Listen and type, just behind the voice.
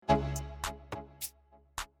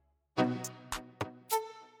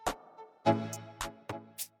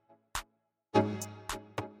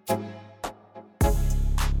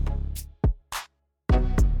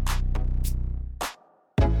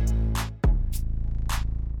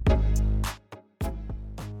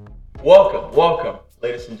Welcome,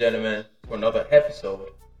 ladies and gentlemen, to another episode,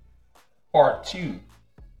 part 2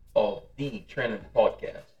 of the Trendin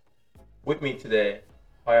podcast. With me today,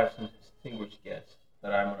 I have some distinguished guests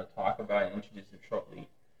that I'm going to talk about and introduce them shortly.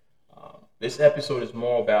 This episode is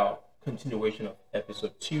more about continuation of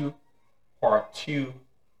episode 2, part 2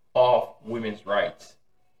 of women's rights.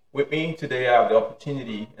 With me today, I have the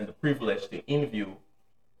opportunity and the privilege to interview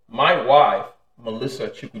my wife, Melissa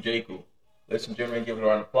Chukwujekwu. Ladies and gentlemen, give her a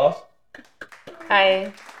round of applause.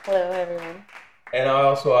 Hi. Hello, everyone. And I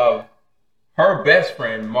also have her best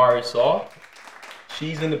friend, Marisol.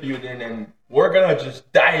 She's in the building, and we're going to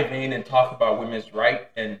just dive in and talk about women's rights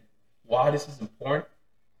and why this is important.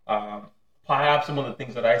 Perhaps some of the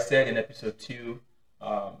things that I said in episode 2,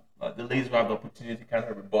 the ladies will have the opportunity to kind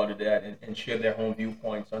of rebut that and share their own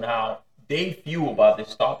viewpoints on how they feel about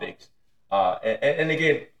these topics. And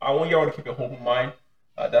again, I want you all to keep an open mind.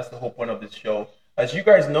 That's the whole point of this show. As you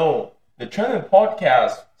guys know, the Trendin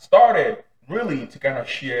podcast started really to kind of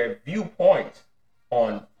share viewpoints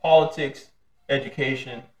on politics,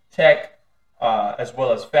 education, tech, as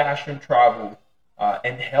well as fashion, travel,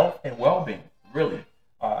 and health and well-being, really.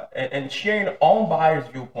 And sharing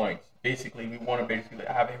unbiased viewpoints. Basically, we want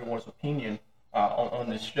to have everyone's opinion on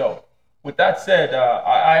this show. With that said,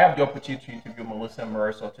 I have the opportunity to interview Melissa and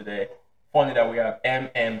Marisol today. Funny that we have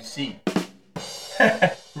MMC.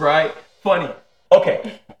 Right? Funny.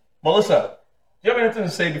 Okay. Melissa, do you have anything to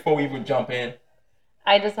say before we even jump in?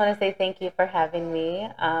 I just want to say thank you for having me.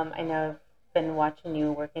 I know I've been watching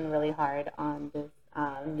you working really hard on this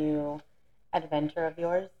new adventure of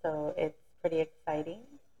yours, so it's pretty exciting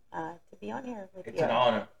to be on here with you. It's an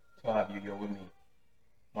honor to have you here with me.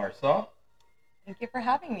 Marisol? Thank you for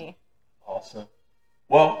having me. Awesome.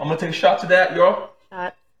 Well, I'm going to take a shot to that, y'all.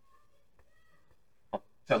 Shot.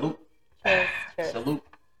 Salute. Cheers. Cheers. Salute.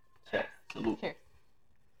 Salute. Cheers.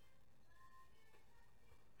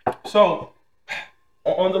 So,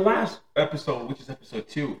 on the last episode, which is episode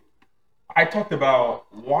 2, I talked about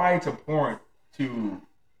why it's important to,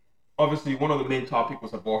 obviously, one of the main topics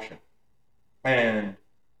was abortion. And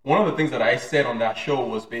one of the things that I said on that show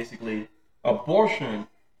was basically, abortion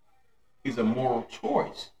is a moral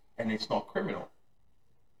choice, and it's not criminal.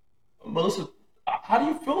 Melissa, how do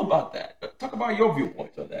you feel about that? Talk about your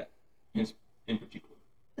viewpoints on that in particular.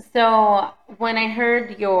 So when I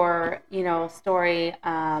heard your, story,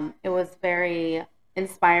 it was very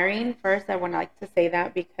inspiring. First, I would like to say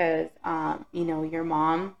that because, your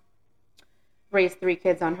mom raised 3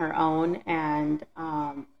 kids on her own, and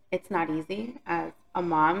it's not easy as a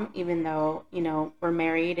mom, even though, we're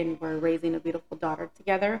married and we're raising a beautiful daughter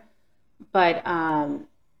together. But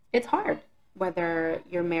it's hard, whether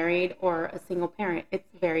you're married or a single parent. It's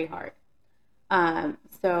very hard.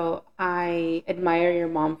 So I admire your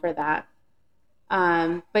mom for that.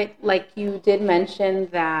 But like you did mention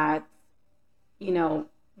that,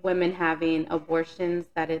 women having abortions,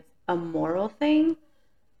 that it's a moral thing.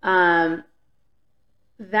 That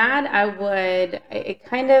it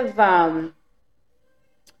kind of,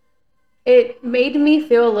 it made me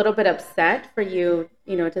feel a little bit upset for you,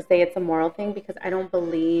 to say it's a moral thing, because I don't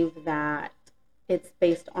believe that it's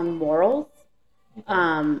based on morals.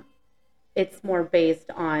 It's more based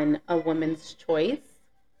on a woman's choice,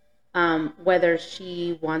 whether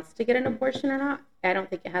she wants to get an abortion or not. I don't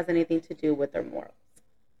think it has anything to do with her morals.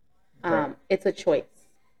 Okay. It's a choice.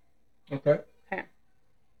 Okay.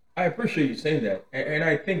 I appreciate you saying that. And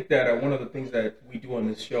I think that one of the things that we do on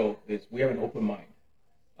this show is we have an open mind.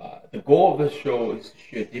 The goal of this show is to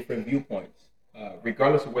share different viewpoints,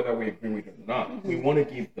 regardless of whether we agree with it or not. Mm-hmm. We want to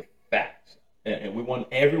give the facts. And we want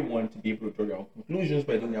everyone to be able to draw their own conclusions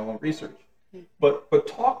by doing their own research. But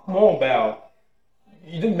talk more about,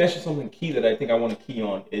 you didn't mention something key that I think I want to key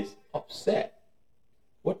on, is upset.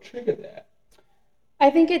 What triggered that?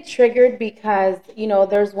 I think it triggered because,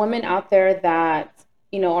 there's women out there that,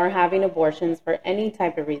 are having abortions for any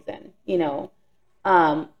type of reason,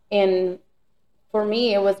 and for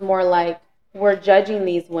me, it was more like we're judging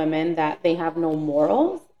these women that they have no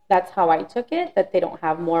morals. That's how I took it, that they don't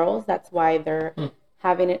have morals. That's why they're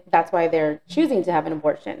having it. That's why they're choosing to have an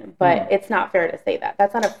abortion. But it's not fair to say that.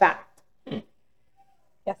 That's not a fact.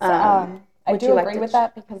 Yes, I do agree with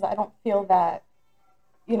that, because I don't feel that,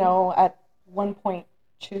 at one point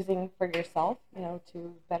choosing for yourself,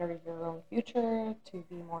 to better your own future, to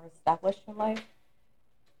be more established in life,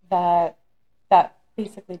 that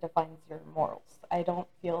basically defines your morals. I don't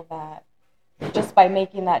feel that just by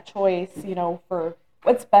making that choice, for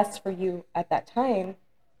what's best for you at that time,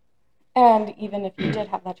 and even if you did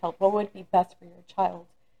have that child, what would be best for your child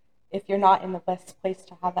if you're not in the best place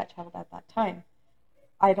to have that child at that time?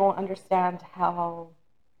 I don't understand how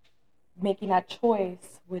making that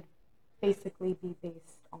choice would basically be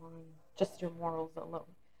based on just your morals alone.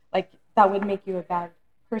 Like, that would make you a bad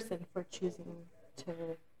person for choosing to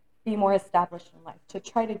be more established in life, to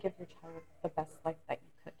try to give your child the best life that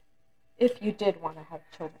you could, if you did want to have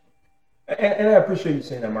children. And I appreciate you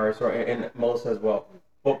saying that, Marisol, and Melissa as well.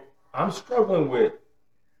 But I'm struggling with,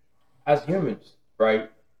 as humans,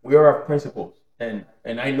 right? We all have principles, and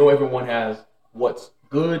I know everyone has what's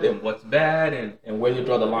good and what's bad, and where to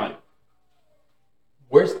draw the line.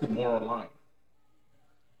 Where's the moral line?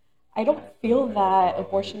 I don't feel that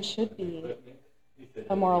abortion should be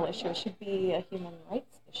a moral issue. It should be a human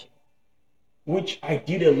rights issue. Which I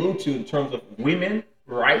did allude to in terms of women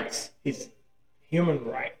rights is human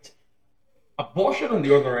right. Abortion, on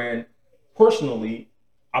the other hand, personally,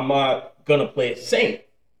 I'm not gonna play a saint.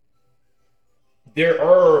 There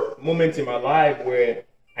are moments in my life where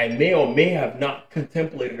I may or may have not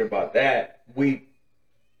contemplated about that with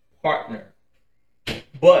partner.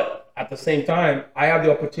 But at the same time, I have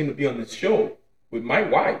the opportunity to be on this show with my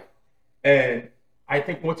wife. And I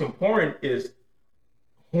think what's important is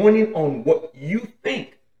honing on what you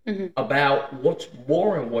think about what's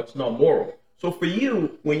moral and what's not moral. So for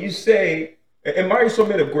you, when you say, and Marisol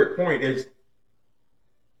made a great point, is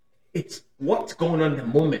it's what's going on in the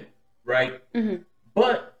moment, right? Mm-hmm.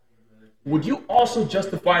 But would you also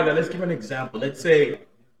justify that? Let's give an example. Let's say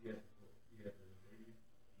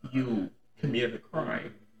you committed a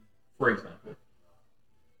crime, for example.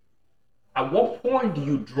 At what point do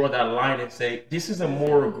you draw that line and say, this is a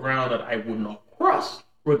moral ground that I will not cross,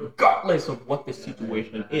 regardless of what the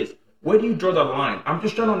situation is? Where do you draw the line? I'm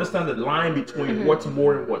just trying to understand the line between what's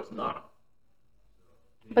moral and what's not.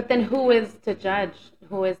 But then who is to judge?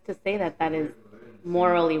 Who is to say that that is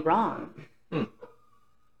morally wrong?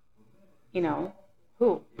 You know,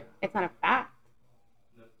 who? It's not a fact.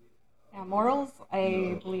 Yeah, morals,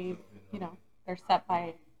 I believe, they're set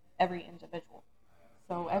by every individual.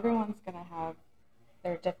 So everyone's going to have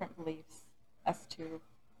their different beliefs as to,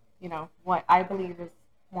 what I believe is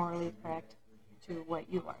morally correct to what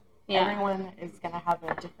you are. Yeah. Everyone is going to have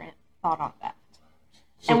a different thought on that.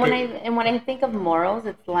 So when I think of morals,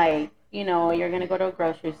 it's like, you're going to go to a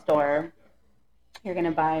grocery store, you're going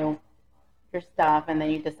to buy your stuff, and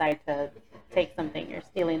then you decide to take something, you're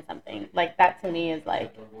stealing something. Like, that to me is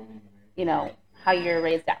like, how you're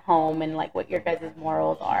raised at home and like what your guys'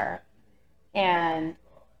 morals are. And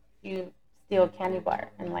you steal a candy bar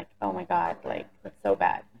and like, oh my God, like, that's so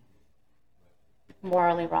bad.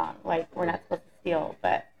 Morally wrong. Like, we're not supposed to steal,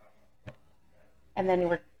 but, and then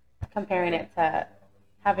we're comparing it to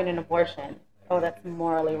having an abortion. Oh, that's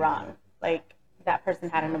morally wrong. Like, that person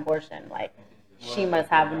had an abortion. Like, she must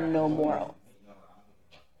have no morals.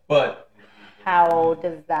 But how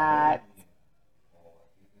does that,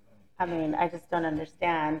 I just don't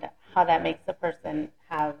understand how that makes a person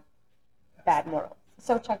have bad morals.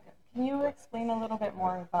 So, Chuck, can you explain a little bit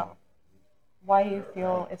more about why you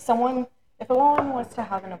feel if a woman was to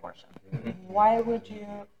have an abortion, why would you,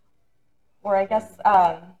 or I guess,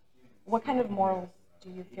 what kind of morals do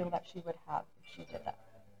you feel that she would have if she did that?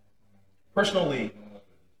 Personally,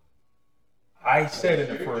 I said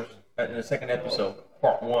in the second episode,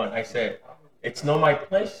 part 1, I said, it's not my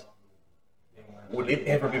place. Would it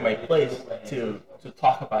ever be my place to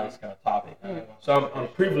talk about this kind of topic? So I'm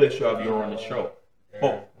privileged to have you on the show.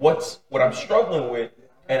 But what I'm struggling with,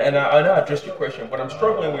 and I know I addressed your question, what I'm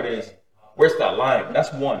struggling with is, where's that line?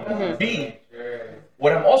 That's one. B,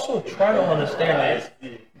 what I'm also trying to understand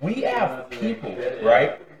is, we have people,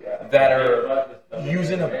 right, that are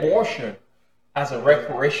using abortion as a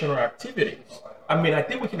recreational activity. I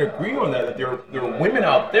think we can agree on that there are women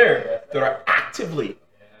out there that are actively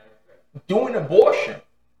doing abortion,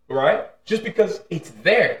 right? Just because it's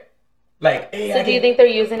there. Like, hey, so do you think they're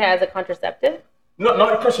using it as a contraceptive? No,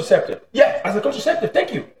 not a contraceptive. Yeah, as a contraceptive.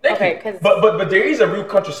 Thank you. But there is a real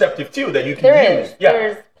contraceptive too that you can use. Yeah.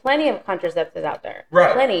 There's plenty of contraceptives out there.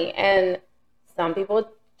 Right. Plenty. And some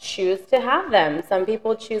people choose to have them. Some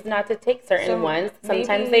people choose not to take certain ones.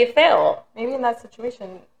 Sometimes they fail. Maybe in that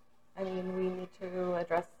situation, we need to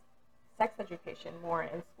address sex education more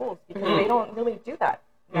in schools because they don't really do that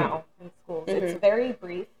now in schools. It's very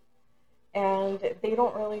brief, and they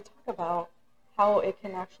don't really talk about how it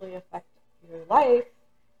can actually affect your life,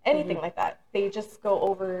 anything like that. They just go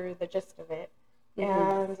over the gist of it.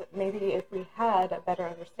 And maybe if we had a better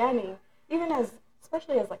understanding,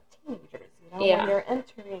 especially as like teenagers, when you're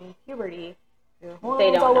entering puberty, your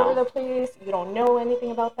hormones all over the place, you don't know anything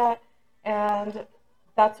about that, and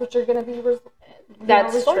that's what you're going to be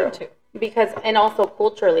resorting to. Because, and also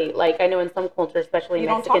culturally, like I know in some cultures, especially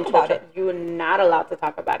Mexican culture, you're not allowed to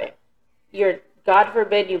talk about it. God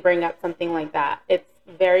forbid you bring up something like that. It's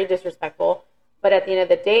very disrespectful. But at the end of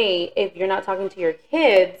the day, if you're not talking to your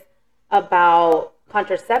kids about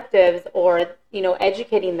contraceptives or,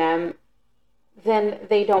 educating them, then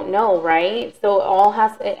they don't know, right? So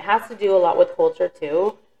it has to do a lot with culture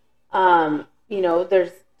too.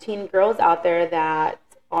 There's teen girls out there that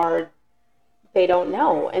they don't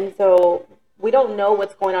know. And so we don't know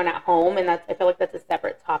what's going on at home, and I feel like that's a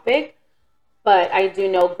separate topic. But I do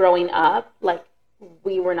know growing up, like,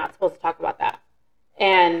 we were not supposed to talk about that.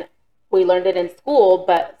 And we learned it in school,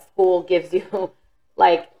 but school gives you,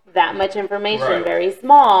 like, that much information, very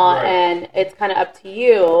small, and it's kind of up to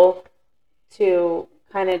you to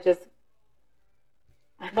kind of just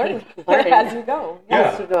learn as you go.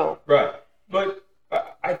 As you go. Right. But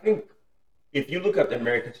I think if you look at the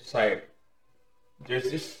American society,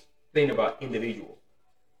 there's this thing about individual.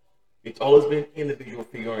 It's always been individual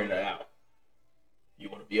figuring it out. You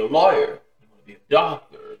want to be a lawyer, you want to be a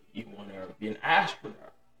doctor, you want to be an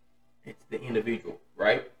astronaut. It's the individual,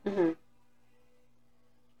 right? Mm-hmm.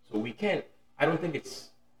 So I don't think it's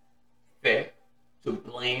fair to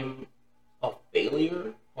blame a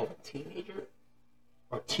failure of a teenager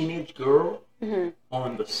or teenage girl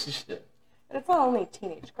on the system. But it's not only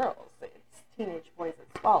teenage girls, it's teenage boys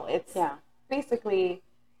as well. It's basically,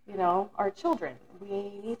 our children.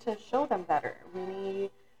 We need to show them better. We need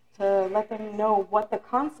to let them know what the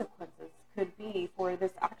consequences could be for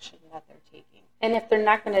this action that they're taking. And if they're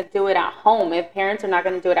not going to do it at home, if parents are not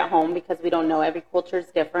going to do it at home, because we don't know, every culture is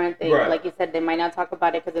different. Like you said, they might not talk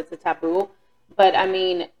about it because it's a taboo. But I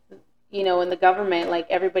mean, in the government, like,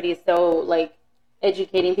 everybody's so, like,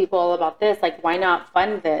 educating people all about this. Like, why not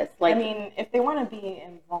fund this? Like, I mean, if they want to be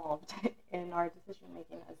involved in our decision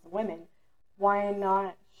making as women, why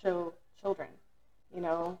not show children?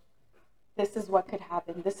 This is what could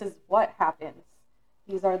happen. This is what happens.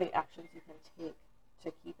 These are the actions you can take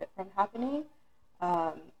to keep it from happening.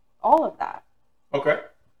 All of that. Okay.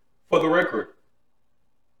 For the record,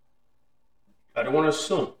 I don't want to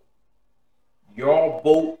assume y'all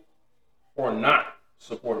vote or not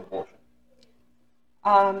support abortion.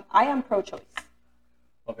 I am pro-choice.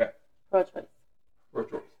 Okay. Pro-choice.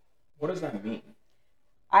 Pro-choice. What does that mean?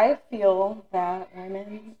 I feel that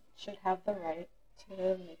women should have the right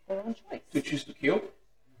to make their own choice. To choose to kill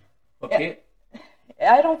a kid?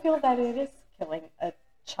 I don't feel that it is killing a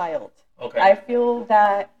child. Okay. I feel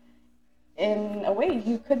that in a way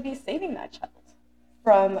you could be saving that child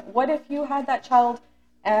from, what if you had that child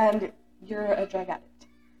and you're a drug addict?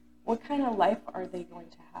 What kind of life are they going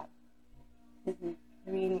to have? Mm-hmm. I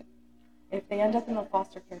mean, if they end up in the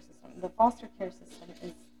foster care system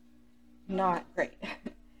is not great.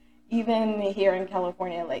 Even here in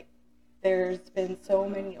California, like, there's been so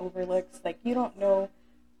many overlooks. Like, you don't know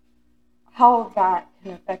how that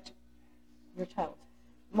can affect your child.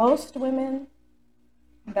 Most women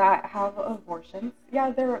that have abortions,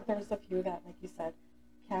 there's a few that, like you said,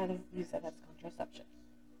 can use it as contraception.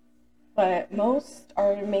 But most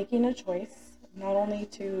are making a choice not only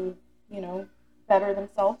to, better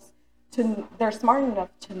themselves, they're smart enough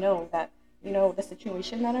to know that, the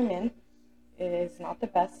situation that I'm in is not the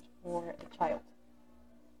best for a child.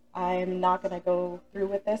 I'm not going to go through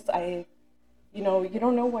with this. You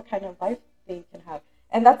don't know what kind of life they can have.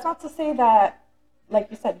 And that's not to say that, like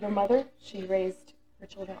you said, your mother, she raised her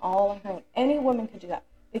children all on her own. Any woman could do that.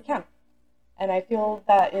 They can. And I feel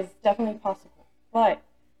that is definitely possible. But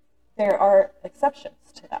there are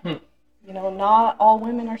exceptions to that. Not all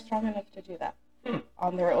women are strong enough to do that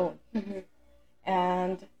on their own. Mm-hmm.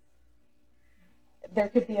 And there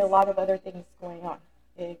could be a lot of other things going on.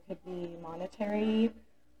 It could be monetary.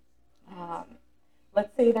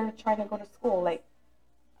 Let's say they're trying to go to school. Like,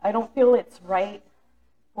 I don't feel it's right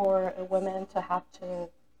for a woman to have to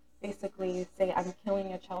basically say, I'm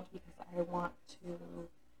killing a child because I want to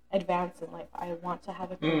advance in life. I want to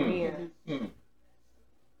have a career. Mm-hmm.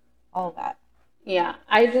 All that. Yeah,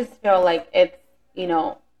 I just feel like it's,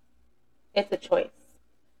 it's a choice.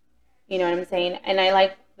 You know what I'm saying? And I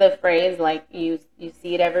like the phrase, like, you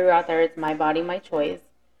see it everywhere out there, it's my body, my choice.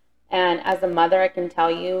 And as a mother, I can tell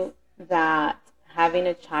you that having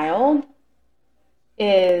a child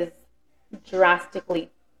is drastically,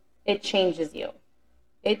 it changes you.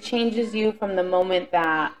 It changes you from the moment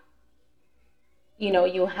that,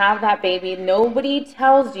 you have that baby. Nobody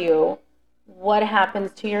tells you what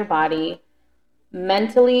happens to your body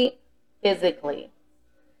mentally, physically.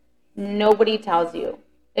 Nobody tells you.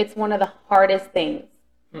 It's one of the hardest things.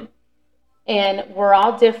 And we're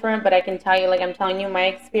all different, but I can tell you, like I'm telling you my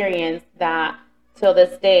experience, that till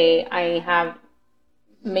this day, I have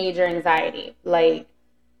major anxiety. Like,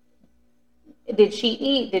 Did she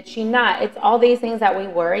eat? Did she not? It's all these things that we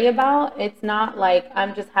worry about. It's not like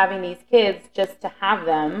I'm just having these kids just to have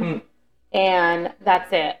them and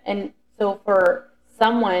that's it. And so for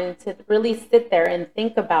someone to really sit there and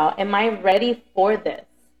think about, am I ready for this?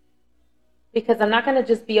 Because I'm not going to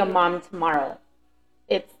just be a mom tomorrow.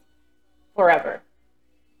 It's forever.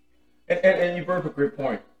 And you brought up a great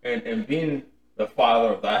point. And being the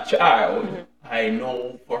father of that child, I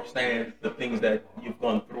know firsthand the things that you've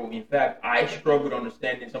gone through. In fact, I struggled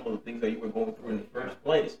understanding some of the things that you were going through in the first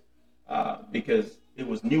place because it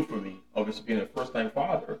was new for me, obviously being a first-time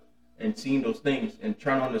father and seeing those things and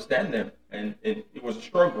trying to understand them. And it was a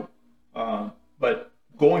struggle. But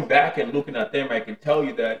going back and looking at them, I can tell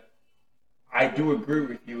you that I do agree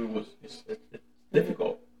with you. It's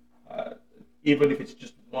difficult, even if it's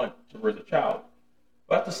just one to raise a child.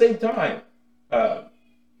 But at the same time,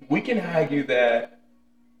 we can argue that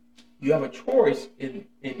you have a choice in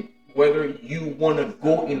whether you want to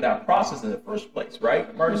go in that process in the first place,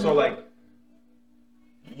 right? Marisol, like,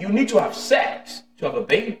 you need to have sex to have a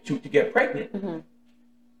baby, to get pregnant.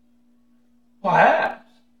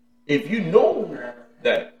 Perhaps, if you know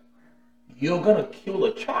that you're going to kill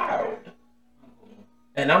a child,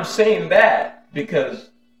 and I'm saying that because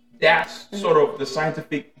that's sort of the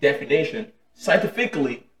scientific definition.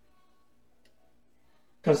 Scientifically,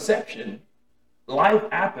 conception, life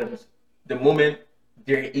happens the moment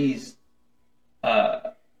there is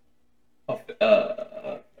a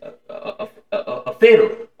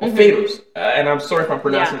fetus, and I'm sorry if I'm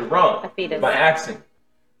pronouncing it wrong, my accent,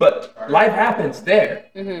 but life happens there.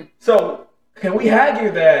 So can we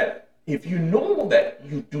argue that if you know that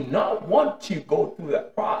you do not want to go through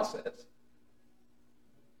that process,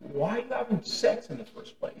 why are you having sex in the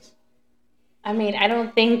first place? I mean, I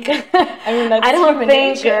don't think. That's I don't think.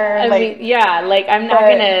 Nature, I'm not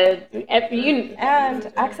gonna.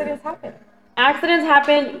 And accidents happen. Accidents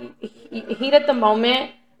happen. Heat at the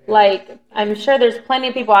moment. Like, I'm sure there's plenty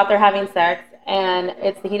of people out there having sex, and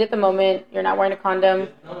it's the heat at the moment. You're not wearing a condom.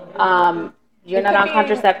 You're not on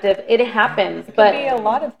contraceptive. It happens. It could be a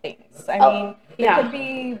lot of things. I mean, there could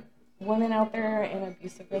be women out there in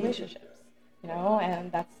abusive relationships,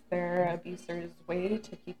 and that's their abuser's way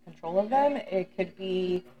to keep control of them. It could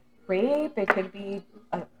be rape. It could be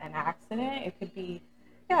an accident. It could be,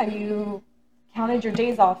 you counted your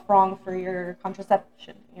days off wrong for your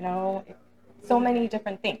contraception, so many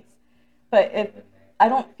different things. But I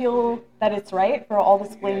don't feel that it's right for all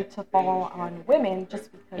this blame to fall on women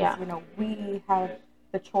just because, we have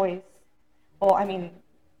the choice. Well, I mean,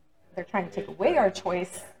 they're trying to take away our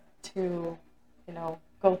choice to,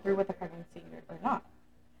 go through with the pregnancy or not.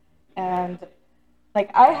 And,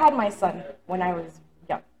 I had my son when I was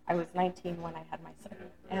young. I was 19 when I had my son.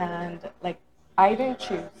 And, I didn't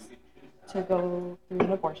choose to go through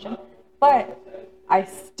an abortion. But I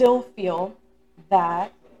still feel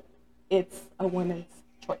that it's a woman's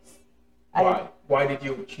choice. Why did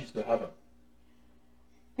you choose to have him?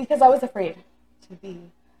 Because I was afraid to be.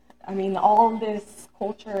 All this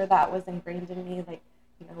culture that was ingrained in me,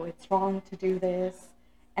 it's wrong to do this.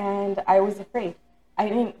 And I was afraid. I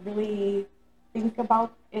didn't really think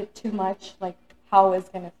about it too much, how it's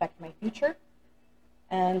going to affect my future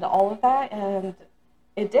and all of that. And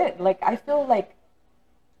it did. I feel like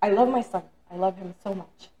I love my son. I love him so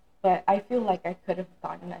much. But I feel like I could have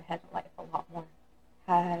gotten ahead in life a lot more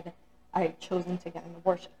had I chosen to get an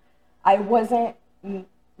abortion. I wasn't,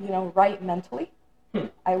 right mentally.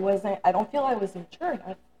 I don't feel I was mature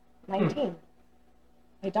enough. 19.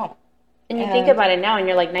 I don't. And you think about it now and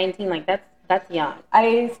you're 19, that's young.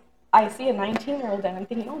 I see a 19-year-old and I'm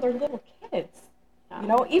thinking, they're little kids.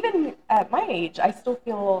 Yeah. Even at my age, I still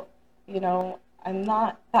feel, I'm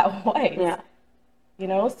not that wise. Yeah.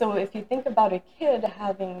 So if you think about a kid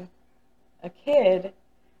having a kid,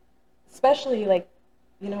 especially a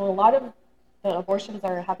lot of the abortions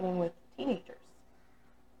are happening with teenagers.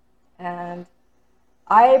 And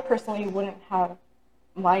I personally wouldn't have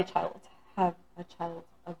my child have a child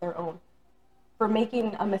of their own for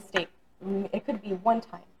making a mistake. It could be one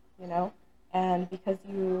time, and because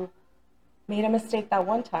you made a mistake that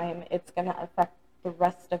one time, it's going to affect the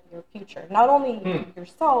rest of your future. Not only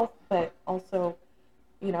yourself, but also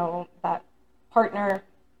that partner,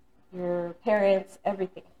 your parents,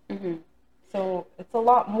 everything. So it's a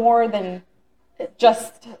lot more than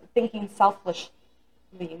just thinking selfishly.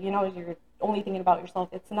 You're only thinking about yourself.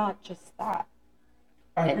 It's not just that.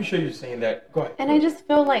 I appreciate you saying that. Go ahead. And I just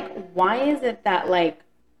feel why is it that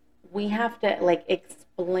we have to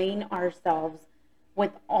explain ourselves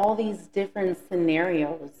with all these different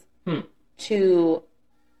scenarios to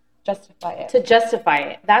justify it? To justify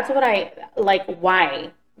it. That's what I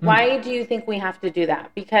why? Why do you think we have to do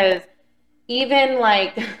that? Because even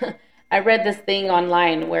like I read this thing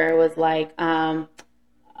online where it was like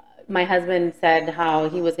my husband said how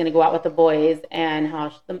he was going to go out with the boys and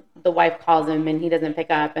how the wife calls him and he doesn't pick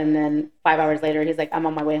up, and then 5 hours later he's like, I'm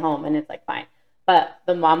on my way home, and it's like fine. But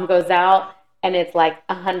the mom goes out and it's like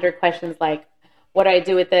 100 questions like, what do I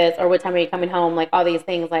do with this, or what time are you coming home, like all these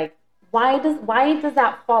things. Like why does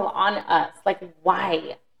that fall on us? Like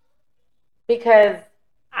why? Because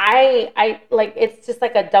I like, it's just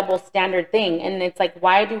like a double standard thing, and it's like,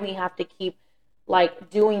 why do we have to keep like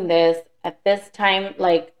doing this at this time,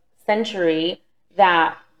 like century,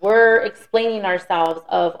 that we're explaining ourselves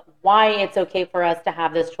of why it's okay for us to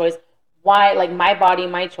have this choice, why, like, my body,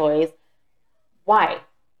 my choice, why?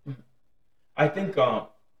 I think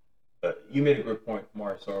you made a good point,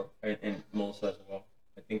 Marisol, and Melissa as well.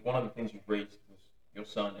 I think one of the things you've raised was your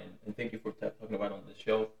son, and thank you for talking about it on the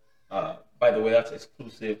show. By the way, that's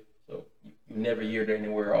exclusive, so you never hear it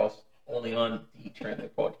anywhere else, only on the Trendin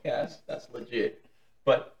podcast. That's legit.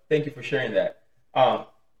 But thank you for sharing that.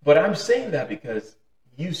 But I'm saying that because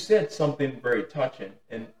you said something very touching,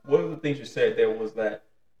 and one of the things you said there was that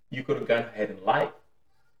you could have gone ahead in life.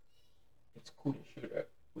 It's cool to shoot her.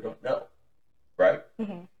 We don't know, right?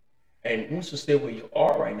 Mm-hmm. And who's to say where you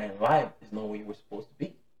are right now in life is not where you were supposed to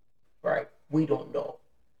be, right? We don't know.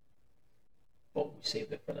 But we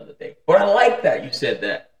saved it for another day. But I like that you said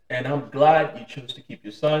that. And I'm glad you chose to keep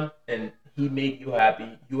your son, and he made you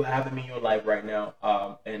happy. You have him in your life right now.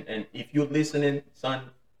 And if you're listening, son,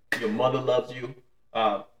 your mother loves you.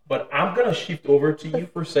 But I'm going to shift over to you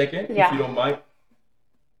for a second, if you don't mind.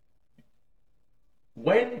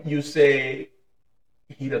 When you say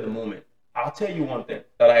heat of the moment, I'll tell you one thing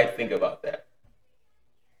that I think about that.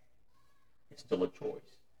 It's still a choice.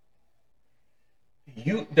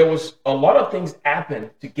 There was a lot of things happen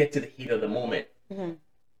to get to the heat of the moment. Mm-hmm.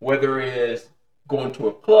 Whether it is going to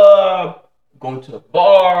a club, going to a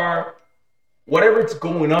bar, whatever it's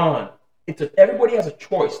going on, everybody has a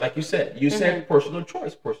choice. Like you said, said personal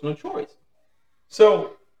choice.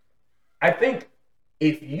 So I think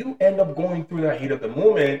if you end up going through that heat of the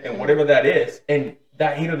moment and whatever that is, and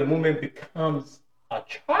that heat of the moment becomes a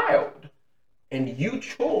child, and you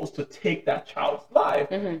chose to take that child's life,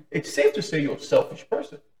 it's safe to say you're a selfish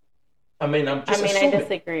person. I mean, I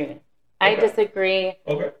disagree. Okay. I disagree.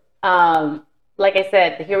 Okay. Like I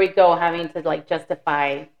said, here we go, having to like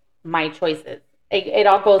justify my choices. It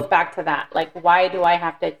all goes back to that. Like, why do I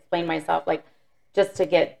have to explain myself, like, just to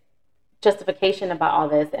get justification about all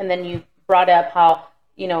this? And then you brought up how,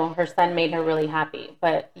 her son made her really happy.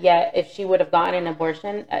 But yet, if she would have gotten an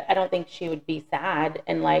abortion, I don't think she would be sad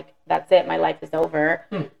and like, that's it, my life is over.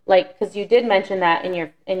 Like, because you did mention that in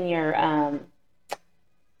your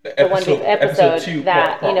episode 2,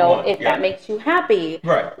 that that makes you happy,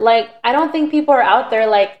 right? Like, I don't think people are out there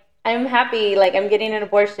like, I'm happy, like I'm getting an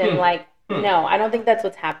abortion. Like, no, I don't think that's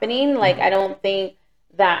what's happening. Like, I don't think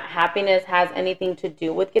that happiness has anything to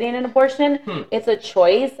do with getting an abortion. It's a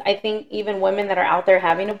choice. I think even women that are out there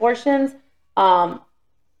having abortions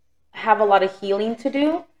have a lot of healing to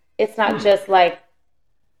do. It's not just like,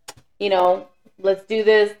 let's do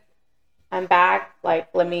this, I'm back, like,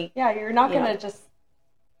 let me... Yeah, you're not going to just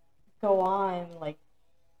go on, like,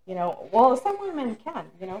 well, some women can,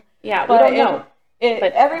 Yeah, but we don't know.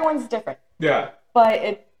 But everyone's different. Yeah.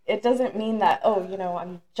 But it doesn't mean that,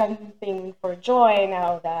 I'm jumping for joy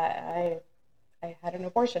now that I had an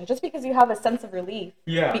abortion. Just because you have a sense of relief,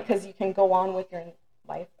 because you can go on with your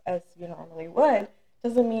life as you normally would,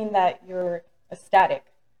 doesn't mean that you're ecstatic.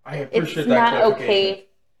 I appreciate it's that. It's not okay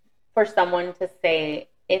for someone to say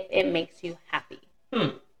if it makes you happy.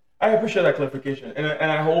 I appreciate that clarification.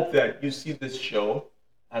 And I hope that you see this show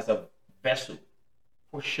as a vessel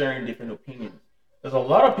for sharing different opinions. There's a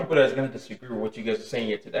lot of people that's going to disagree with what you guys are saying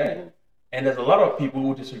here today. And there's a lot of people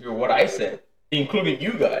who disagree with what I said, including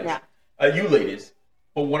you guys, you ladies.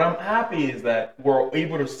 But what I'm happy is that we're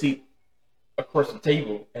able to sit across the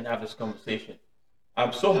table and have this conversation.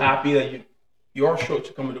 I'm so happy that your show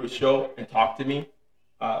to come into the show and talk to me.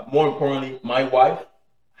 More importantly, my wife,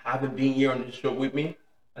 having been here on this show with me,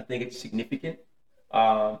 I think it's significant.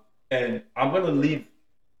 And I'm going to leave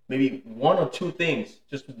maybe one or two things,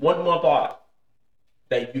 just one more thought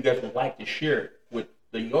that you guys would like to share with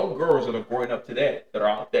the young girls that are growing up today that are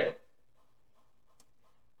out there.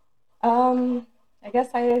 I guess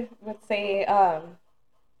I would say I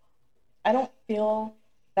don't feel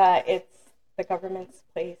that it's the government's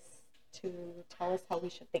place to tell us how we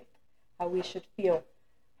should think, how we should feel,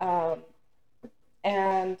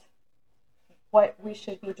 and what we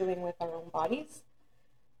should be doing with our own bodies.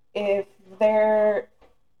 If they're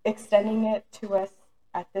extending it to us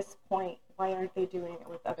at this point, why aren't they doing it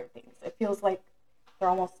with other things? It feels like they're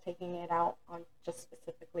almost taking it out on just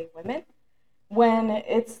specifically women, when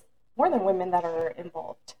it's more than women that are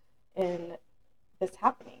involved in this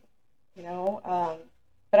happening, you know.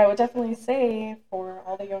 But I would definitely say for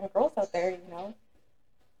all the young girls out there, you know,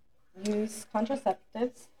 use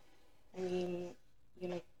contraceptives. I mean, you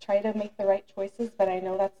know, try to make the right choices, but I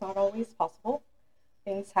know that's not always possible.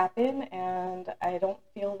 Things happen, and I don't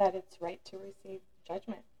feel that it's right to receive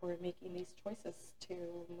judgment for making these choices to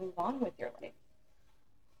move on with your life.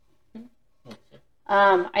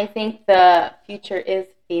 I think the future is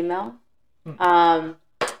female.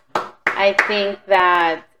 I think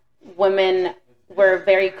that women, we're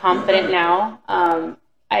very confident now.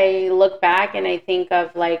 I look back and I think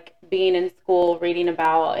of like being in school, reading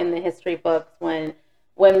about in the history books when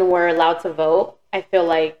women were allowed to vote. I feel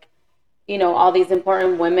like, you know, all these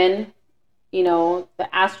important women, you know, the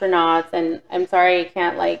astronauts, and I'm sorry I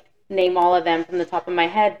can't like name all of them from the top of my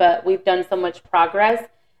head, but we've done so much progress.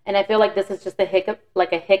 And I feel like this is just a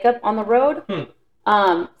hiccup on the road.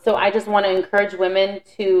 So I just want to encourage women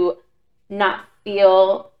to not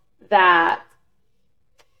feel that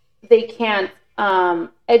they can't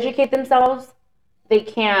educate themselves. They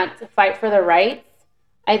can't fight for their rights.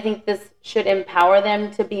 I think this should empower them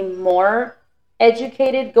to be more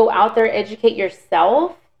educated. Go out there, educate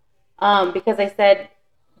yourself. Because I said,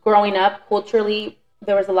 growing up, culturally,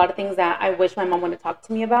 there was a lot of things that I wish my mom would have talked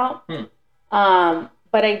to me about.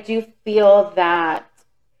 But I do feel that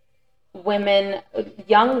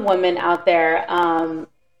young women out there,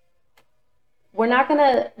 we're not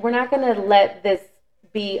gonna let this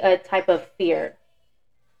be a type of fear,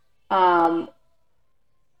 and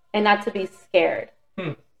not to be scared,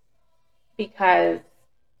 because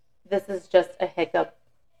this is just a hiccup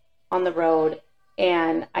on the road,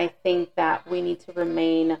 and I think that we need to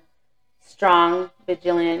remain strong,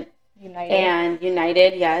 vigilant,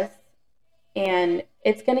 united. Yes, and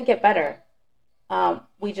it's gonna get better.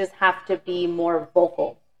 We just have to be more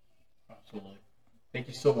vocal. Absolutely. Thank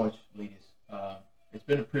you so much, ladies. It's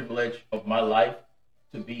been a privilege of my life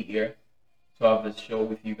to be here, to have this show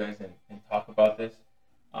with you guys and talk about this.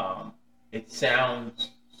 It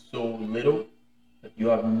sounds so little, but you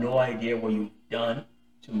have no idea what you've done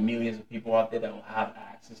to millions of people out there that will have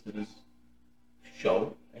access to this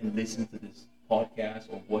show and listen to this podcast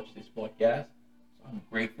or watch this podcast. So I'm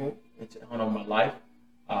grateful. It's an honor of my life.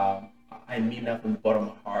 I mean that from the bottom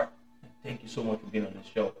of my heart. Thank you so much for being on this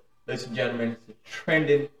show. Ladies and gentlemen, it's the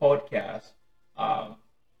Trendin podcast.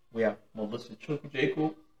 We have Melissa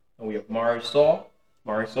Chukwujekwu and we have Marisol.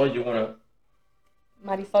 Marisol, you want to?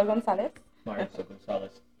 Marisol Gonzalez. Marisol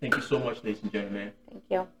Gonzalez. Thank you so much, ladies and gentlemen. Thank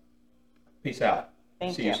you. Peace out.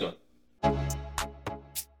 Thank See you you soon.